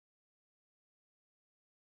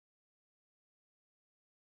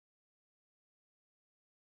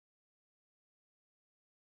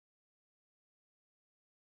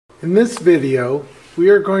In this video, we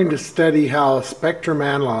are going to study how a spectrum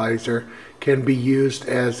analyzer can be used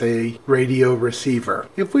as a radio receiver.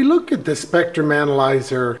 If we look at the spectrum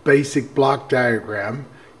analyzer basic block diagram,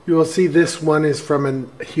 you will see this one is from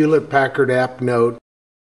a Hewlett-Packard app note.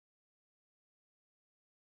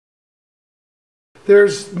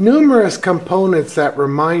 There's numerous components that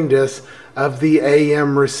remind us of the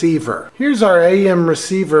AM receiver. Here's our AM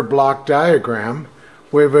receiver block diagram,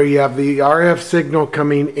 where we have the RF signal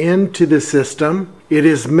coming into the system. It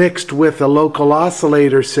is mixed with a local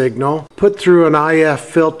oscillator signal, put through an IF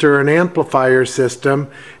filter and amplifier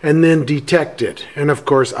system, and then detected. And of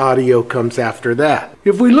course, audio comes after that.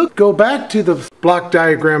 If we go back to the block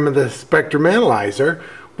diagram of the spectrum analyzer,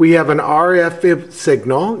 we have an RF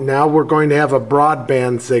signal. Now we're going to have a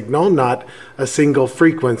broadband signal, not a single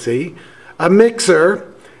frequency, a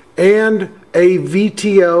mixer, and a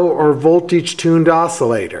VTO or voltage tuned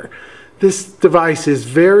oscillator. This device is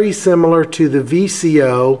very similar to the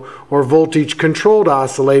VCO or voltage controlled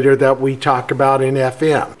oscillator that we talk about in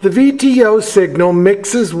FM. The VTO signal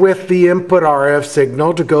mixes with the input RF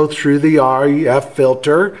signal to go through the RF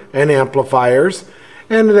filter and amplifiers,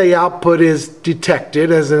 and the output is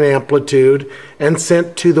detected as an amplitude and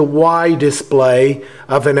sent to the Y display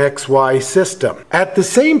of an XY system. At the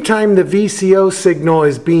same time the VCO signal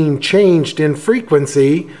is being changed in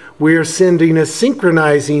frequency, we are sending a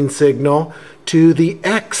synchronizing signal to the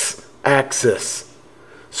X axis.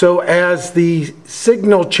 So as the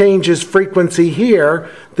signal changes frequency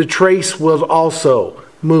here, the trace will also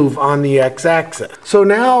move on the X axis. So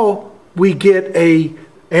now we get a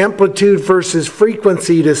amplitude versus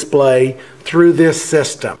frequency display through this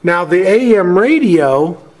system. Now the AM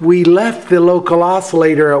radio, we left the local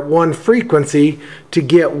oscillator at one frequency to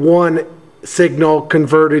get one signal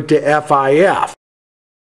converted to FIF.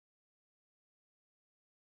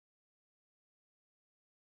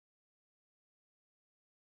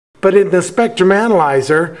 But in the spectrum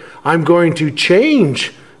analyzer, I'm going to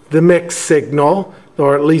change the mixed signal,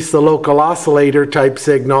 or at least the local oscillator type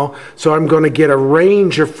signal, so I'm going to get a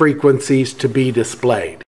range of frequencies to be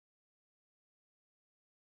displayed.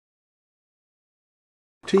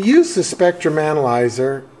 To use the spectrum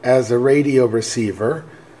analyzer as a radio receiver,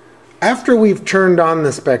 after we've turned on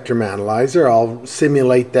the spectrum analyzer, I'll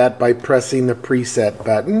simulate that by pressing the preset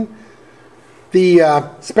button. The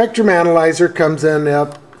spectrum analyzer comes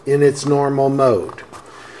up in its normal mode.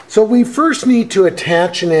 So we first need to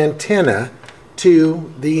attach an antenna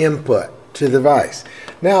to the input, to the device.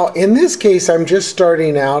 Now in this case I'm just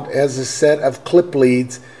starting out as a set of clip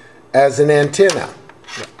leads as an antenna.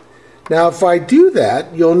 Now if I do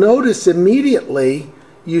that, you'll notice immediately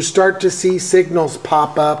you start to see signals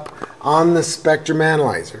pop up on the spectrum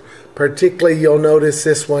analyzer. Particularly you'll notice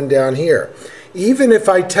this one down here. Even if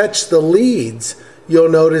I touch the leads, you'll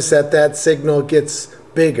notice that that signal gets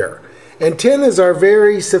bigger. Antennas are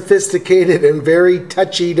very sophisticated and very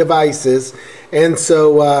touchy devices, and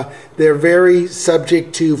so they're very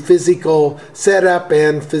subject to physical setup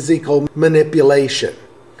and physical manipulation.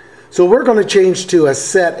 So we're going to change to a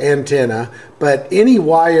set antenna, but any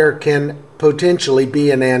wire can potentially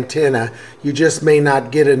be an antenna. You just may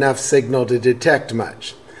not get enough signal to detect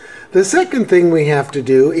much. The second thing we have to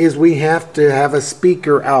do is we have to have a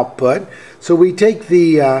speaker output. So we take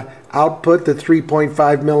the output, the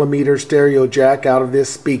 3.5 millimeter stereo jack out of this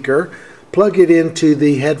speaker, plug it into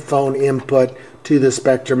the headphone input to the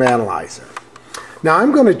spectrum analyzer. Now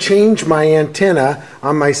I'm going to change my antenna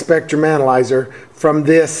on my spectrum analyzer from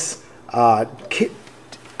this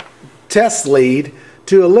test lead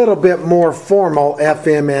to a little bit more formal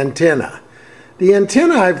FM antenna. The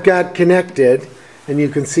antenna I've got connected, and you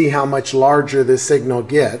can see how much larger the signal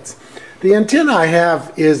gets. The antenna I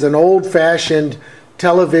have is an old-fashioned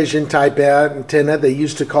television type antenna. They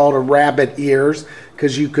used to call it a rabbit ears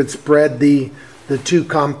because you could spread the two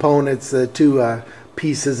components, the two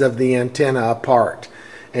pieces of the antenna apart.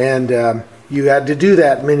 And you had to do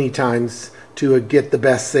that many times to get the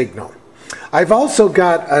best signal. I've also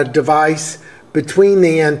got a device between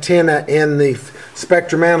the antenna and the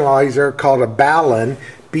spectrum analyzer called a balun,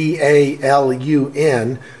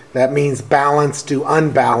 B-A-L-U-N. That means balanced to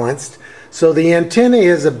unbalanced. So the antenna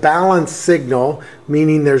is a balanced signal,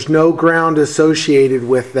 meaning there's no ground associated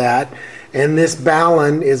with that. And this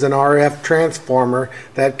balun is an RF transformer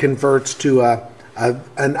that converts to an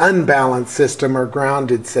unbalanced system or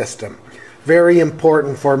grounded system. Very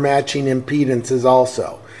important for matching impedances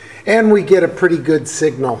also. And we get a pretty good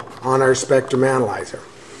signal on our spectrum analyzer.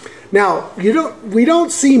 Now, we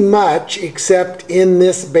don't see much except in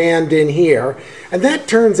this band in here, and that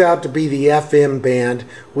turns out to be the FM band,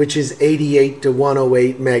 which is 88 to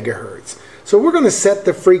 108 megahertz. So we're going to set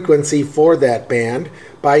the frequency for that band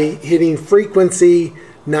by hitting frequency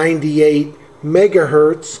 98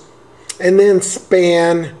 megahertz, and then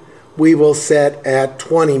span we will set at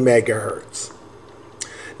 20 megahertz.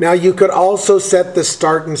 Now you could also set the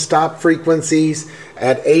start and stop frequencies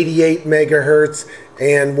at 88 megahertz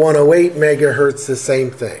and 108 megahertz, the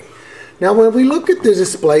same thing. Now when we look at the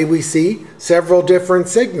display, we see several different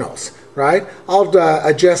signals, right? I'll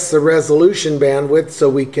adjust the resolution bandwidth so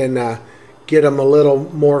we can get them a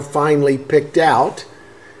little more finely picked out.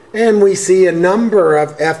 And we see a number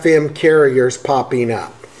of FM carriers popping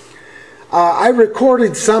up. I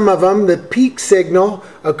recorded some of them. The peak signal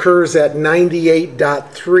occurs at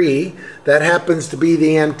 98.3. That happens to be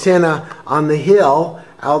the antenna on the hill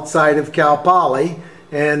outside of Cal Poly,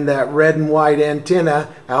 and that red and white antenna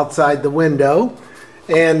outside the window,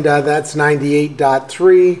 and that's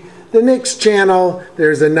 98.3. The next channel,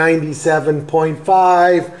 there's a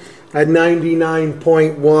 97.5, a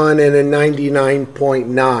 99.1, and a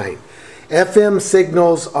 99.9. FM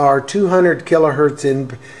signals are 200 kilohertz in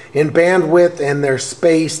bandwidth, and they're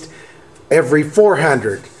spaced every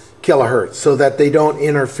 400 kilohertz so that they don't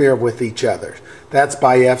interfere with each other. That's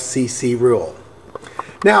by FCC rule.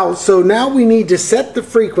 Now we need to set the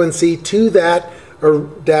frequency to that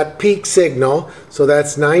peak signal, so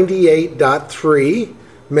that's 98.3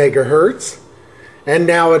 megahertz, and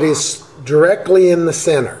now it is directly in the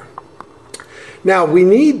center. Now we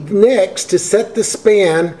need next to set the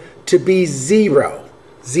span to be zero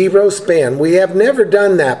span. We have never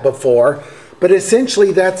done that before, but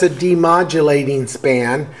essentially that's a demodulating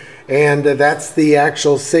span, and that's the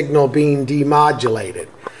actual signal being demodulated.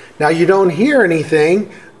 Now you don't hear anything.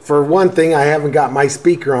 For one thing, I haven't got my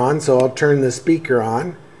speaker on, so I'll turn the speaker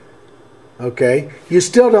on. Okay, you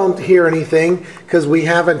still don't hear anything because we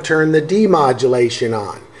haven't turned the demodulation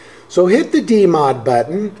on. So hit the demod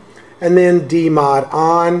button, and then demod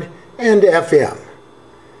on, and FM.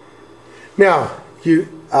 Now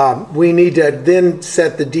we need to then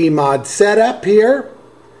set the demod setup here,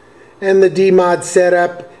 and the demod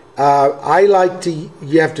setup,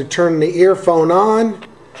 you have to turn the earphone on.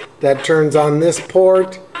 That turns on this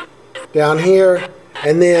port down here,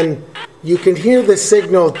 and then you can hear the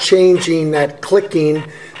signal changing, that clicking.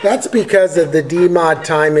 That's because of the demod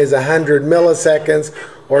time is 100 milliseconds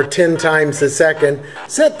or 10 times a second.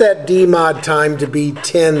 Set that demod time to be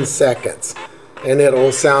 10 seconds and it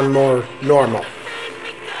will sound more normal.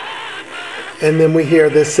 And then we hear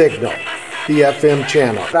the signal, the FM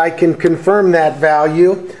channel. I can confirm that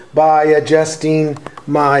value by adjusting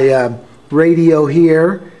my radio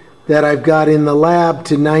here that I've got in the lab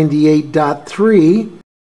to 98.3.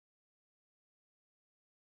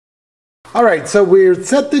 Alright, so we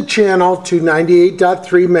set the channel to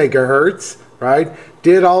 98.3 megahertz, right?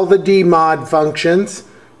 Did all the demod functions,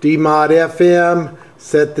 demod FM,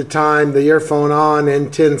 set the time, the earphone on in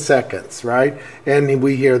 10 seconds, right? And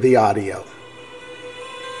we hear the audio.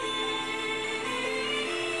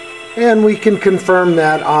 And we can confirm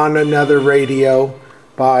that on another radio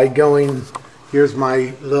by going, here's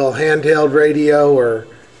my little handheld radio or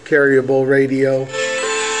carryable radio,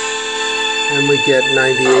 and we get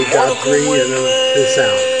 98.3 and the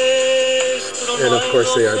sound. And of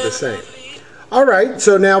course they are the same. Alright,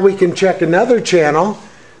 so now we can check another channel.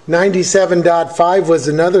 97.5 was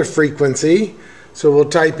another frequency, so we'll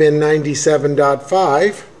type in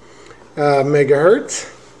 97.5 megahertz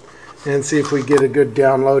and see if we get a good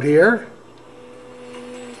download here.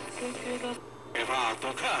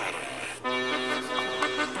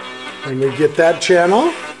 And we get that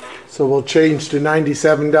channel, so we'll change to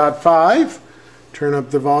 97.5. Turn up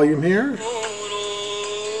the volume here.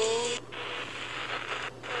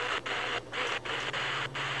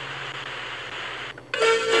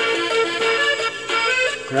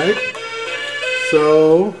 Right?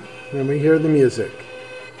 So, then we hear the music.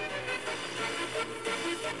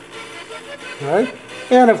 Right?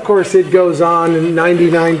 And of course it goes on, and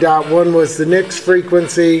 99.1 was the next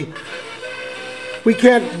frequency. We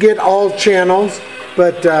can't get all channels,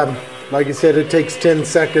 but like I said, it takes 10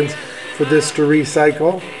 seconds for this to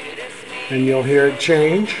recycle, and you'll hear it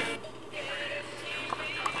change.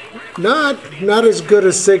 Not as good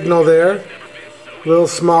a signal there, a little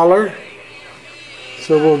smaller.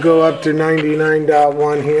 So we'll go up to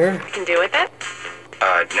 99.1 here. I can do with it?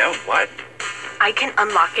 No, what? I can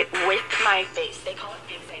unlock it with my face. They call it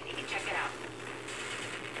Face ID. You can check it out.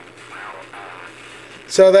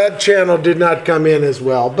 So that channel did not come in as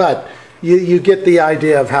well, but you get the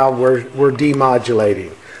idea of how we're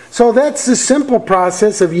demodulating. So that's the simple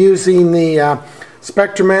process of using the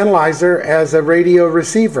spectrum analyzer as a radio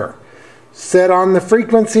receiver. Set on the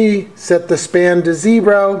frequency, set the span to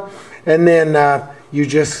 0, and then you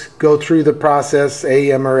just go through the process,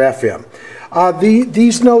 AM or FM.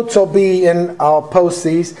 These notes will be in, I'll post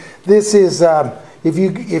these. This is, if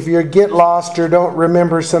you get lost or don't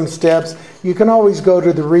remember some steps, you can always go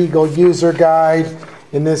to the Regal user guide.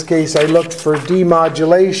 In this case, I looked for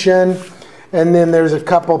demodulation, and then there's a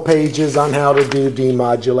couple pages on how to do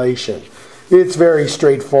demodulation. It's very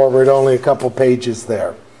straightforward, only a couple pages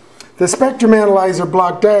there. The spectrum analyzer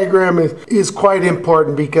block diagram is quite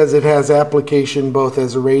important because it has application both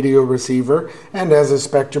as a radio receiver and as a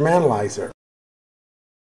spectrum analyzer.